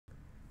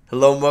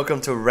Hello and welcome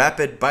to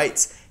Rapyd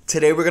Bytes.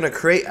 Today we're going to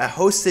create a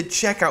hosted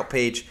checkout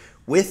page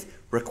with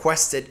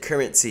requested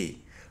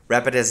currency.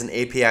 Rapyd is an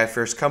API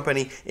first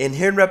company, and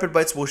here in Rapyd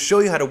Bytes we'll show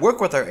you how to work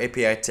with our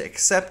API to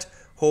accept,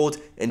 hold,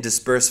 and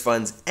disperse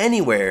funds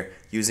anywhere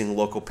using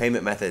local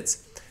payment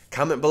methods.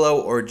 Comment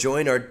below or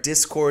join our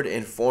Discord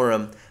and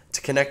forum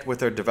to connect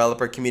with our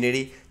developer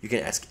community. You can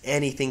ask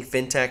anything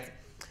fintech.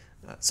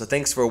 So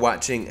thanks for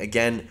watching.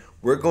 Again,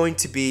 we're going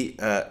to be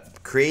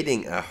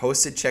creating a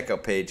hosted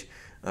checkout page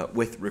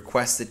with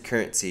requested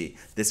currency.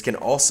 This can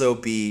also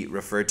be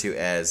referred to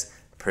as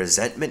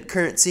presentment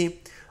currency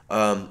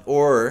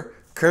or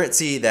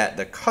currency that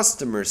the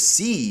customer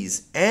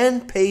sees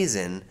and pays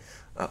in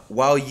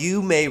while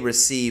you may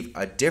receive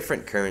a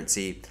different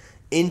currency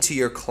into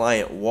your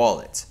client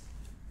wallet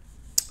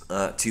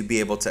to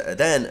be able to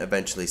then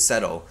eventually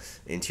settle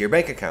into your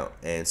bank account.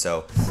 And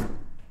so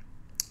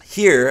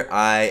here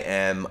I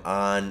am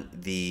on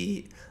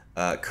the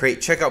create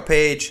checkout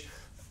page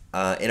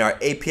in our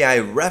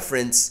API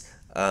reference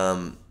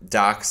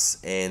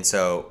docs, and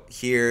so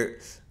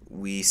here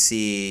we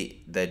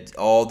see that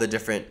all the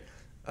different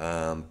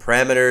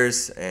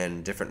parameters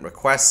and different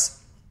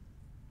requests,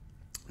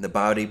 the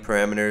body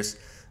parameters,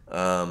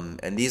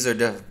 and these are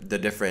the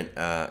different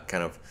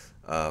kind of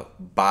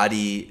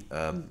body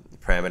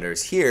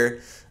parameters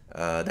here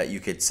that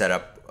you could set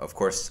up. Of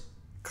course,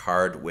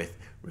 card with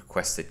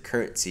requested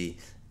currency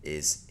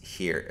is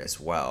here as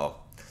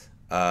well.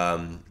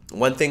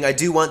 One thing I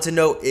do want to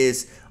note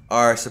is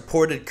our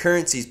supported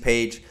currencies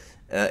page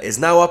is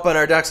now up on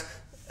our docs.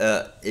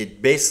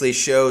 It basically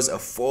shows a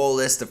full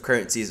list of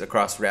currencies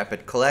across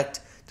Rapyd Collect,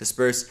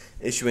 Disperse,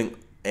 Issuing,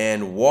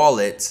 and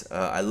Wallet.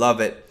 I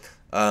love it.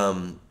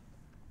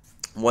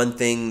 One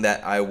thing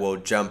that I will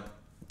jump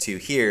to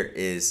here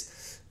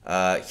is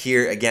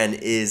here again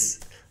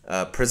is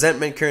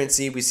presentment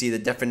currency. We see the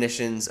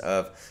definitions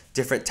of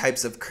different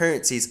types of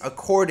currencies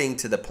according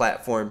to the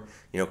platform.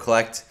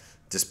 Collect,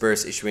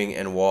 disperse, issuing,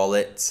 and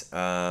wallet.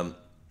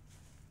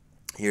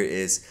 Here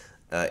is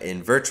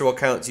in virtual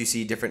accounts, you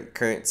see different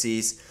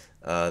currencies.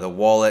 The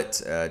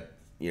wallet,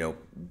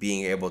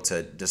 being able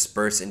to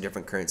disperse in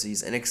different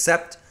currencies and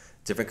accept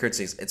different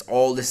currencies. It's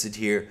all listed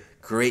here.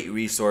 Great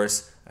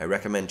resource. I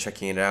recommend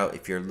checking it out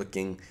if you're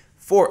looking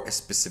for a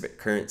specific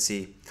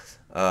currency.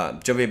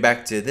 Jumping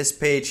back to this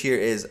page, here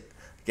is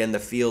again the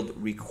field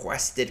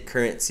requested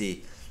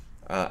currency.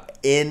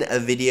 In a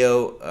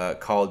video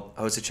called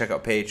Hosted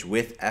Checkout Page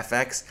with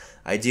FX,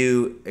 I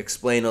do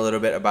explain a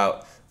little bit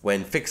about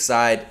when fixed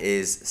side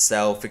is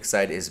sell, fixed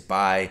side is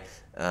buy.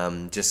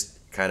 Just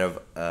kind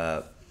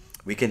of,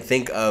 we can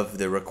think of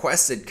the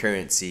requested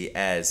currency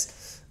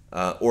as,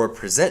 or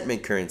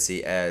presentment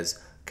currency as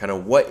kind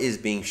of what is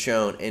being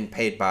shown and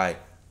paid by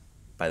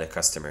the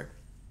customer.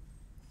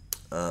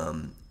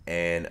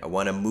 And I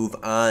want to move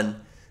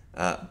on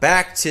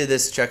back to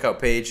this checkout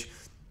page.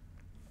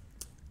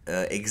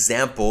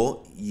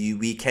 Example,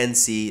 we can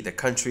see the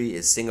country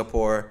is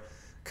Singapore,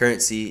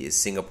 currency is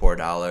Singapore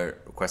dollar,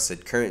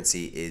 requested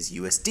currency is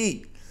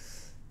USD.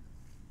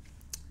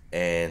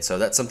 And so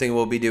that's something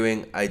we'll be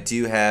doing. I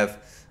do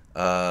have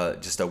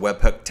just a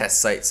webhook test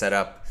site set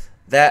up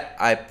that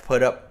I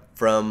put up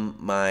from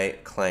my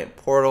client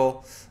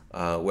portal.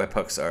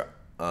 Webhooks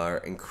are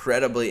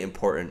incredibly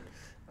important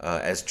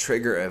as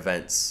trigger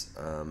events,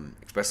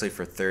 especially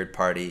for third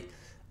party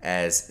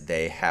as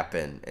they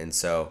happen. And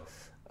so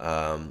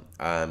I'm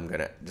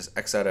gonna just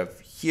X out of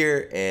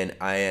here, and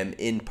I am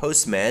in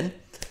Postman,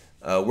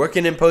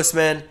 working in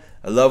Postman.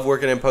 I love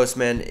working in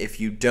Postman. If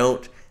you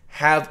don't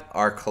have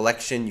our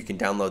collection, you can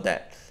download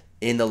that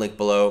in the link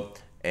below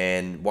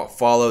and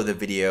follow the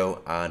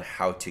video on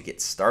how to get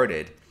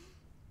started.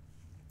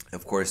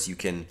 Of course, you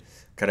can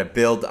kind of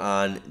build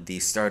on the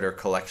starter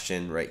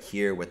collection right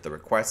here with the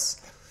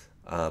requests.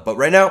 But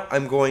right now,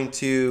 I'm going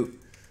to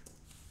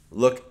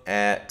look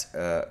at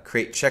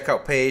create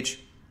checkout page.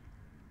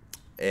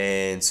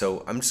 And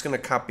so I'm just going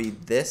to copy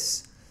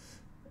this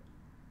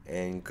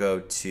and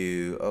go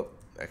to,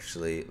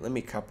 actually, let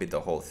me copy the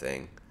whole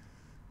thing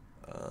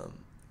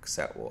because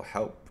that will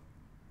help.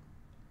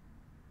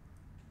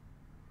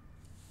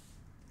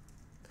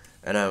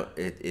 And now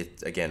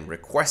it again,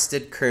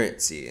 requested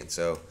currency. And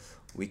so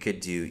we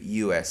could do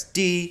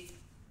USD.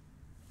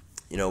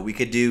 We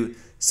could do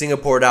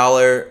Singapore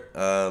dollar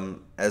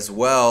as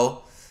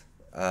well.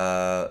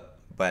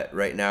 But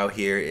right now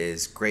here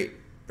is Great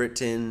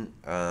Britain,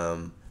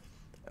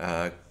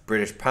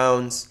 British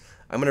pounds.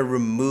 I'm going to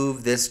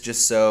remove this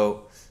just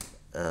so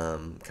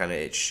kind of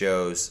it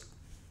shows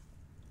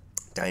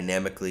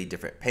dynamically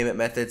different payment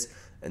methods.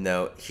 And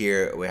now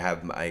here we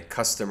have my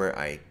customer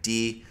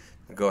ID.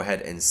 I'll go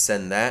ahead and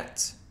send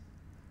that.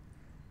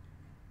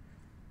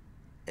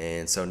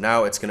 And so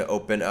now it's going to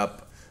open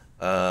up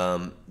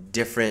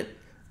different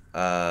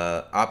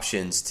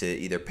options to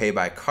either pay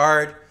by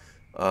card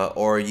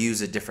or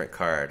use a different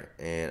card.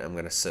 And I'm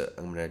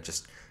gonna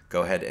just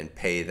go ahead and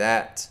pay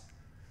that,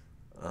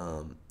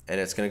 and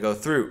it's gonna go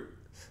through.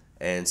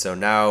 And so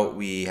now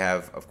we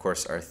have, of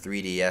course, our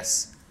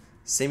 3DS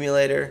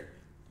simulator.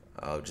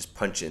 I'll just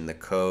punch in the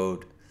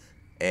code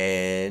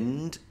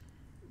and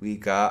we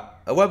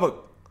got a webhook.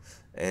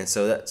 And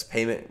so that's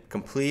payment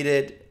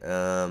completed.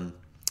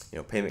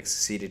 Payment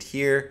succeeded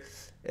here.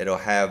 It'll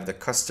have the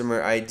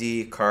customer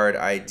ID, card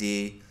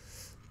ID,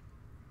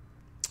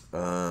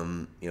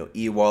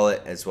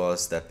 e-wallet, as well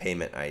as the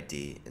payment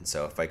ID. And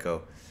so if I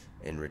go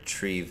and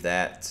retrieve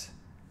that,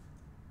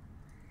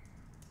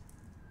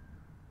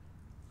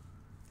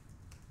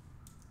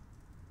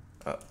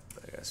 I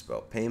gotta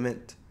spell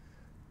payment.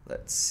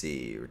 Let's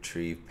see,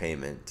 retrieve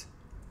payment.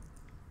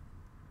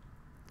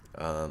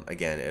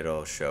 Again,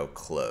 it'll show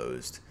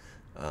closed.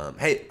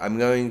 Hey, I'm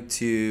going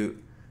to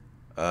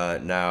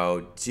now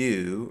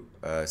do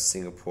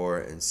Singapore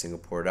and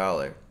Singapore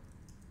dollar.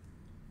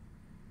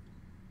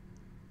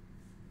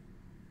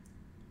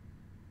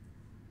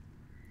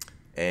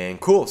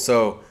 And cool,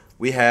 so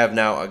we have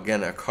now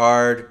again a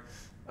card.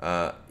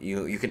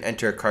 You can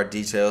enter card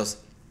details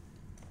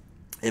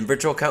and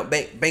virtual account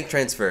bank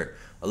transfer.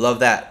 I love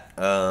that.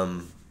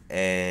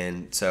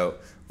 And so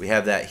we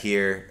have that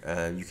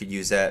here. You could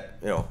use that.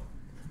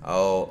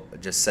 I'll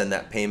just send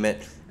that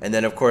payment, and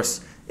then of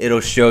course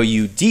it'll show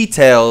you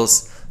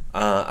details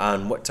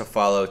on what to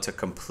follow to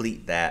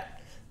complete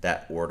that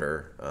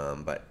order.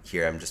 But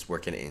here I'm just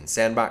working in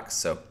Sandbox,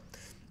 so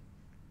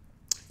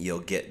you'll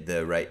get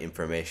the right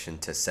information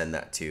to send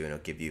that to, and it'll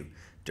give you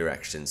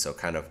directions. So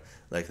kind of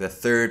like the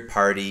third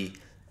party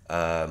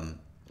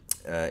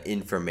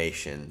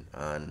information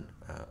on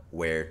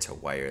where to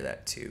wire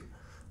that to.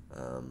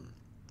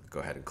 Go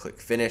ahead and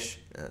click finish.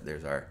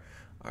 There's our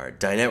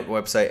dynamic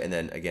website, and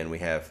then again we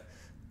have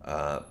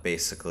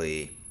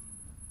basically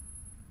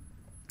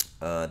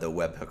the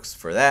webhooks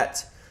for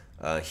that.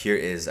 Here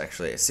is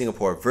actually a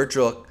Singapore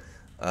virtual,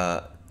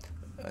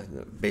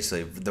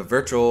 basically the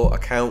virtual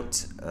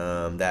account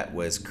that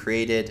was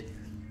created,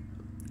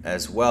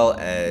 as well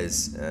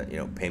as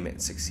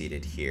payment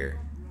succeeded here.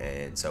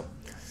 And so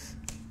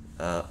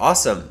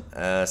awesome.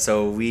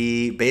 So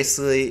we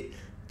basically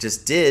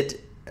just did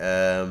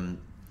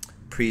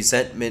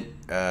presentment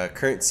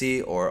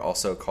currency, or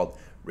also called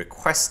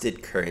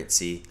requested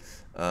currency,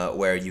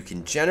 where you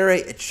can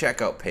generate a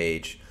checkout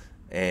page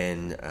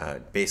and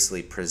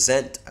basically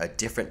present a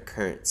different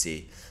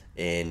currency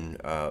in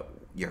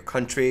your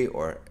country,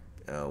 or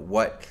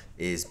what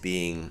is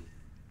being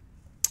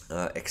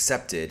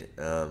accepted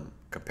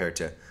compared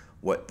to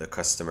what the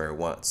customer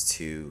wants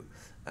to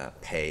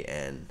pay.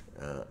 And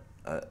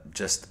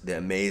just the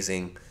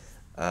amazing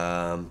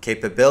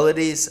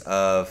capabilities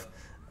of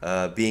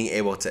being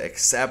able to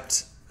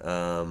accept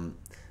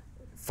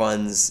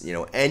funds,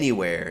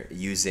 anywhere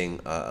using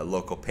a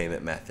local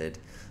payment method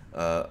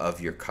of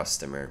your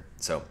customer.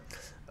 So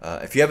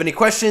if you have any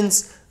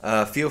questions,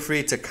 feel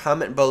free to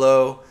comment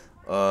below,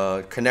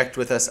 connect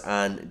with us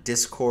on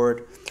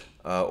Discord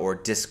or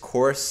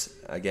Discourse.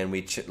 Again,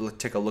 we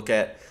take a look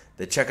at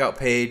the checkout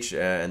page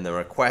and the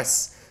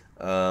requests.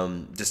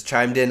 Just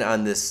chimed in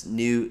on this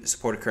new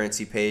supported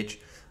currency page.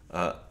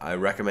 I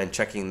recommend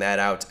checking that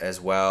out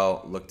as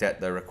well. Looked at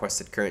the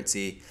requested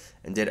currency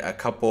and did a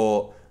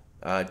couple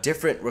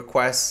different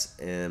requests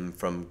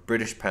from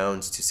British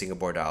pounds to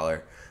Singapore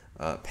dollar,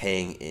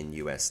 paying in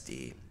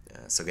USD.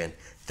 So again,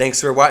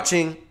 thanks for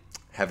watching.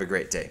 Have a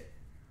great day.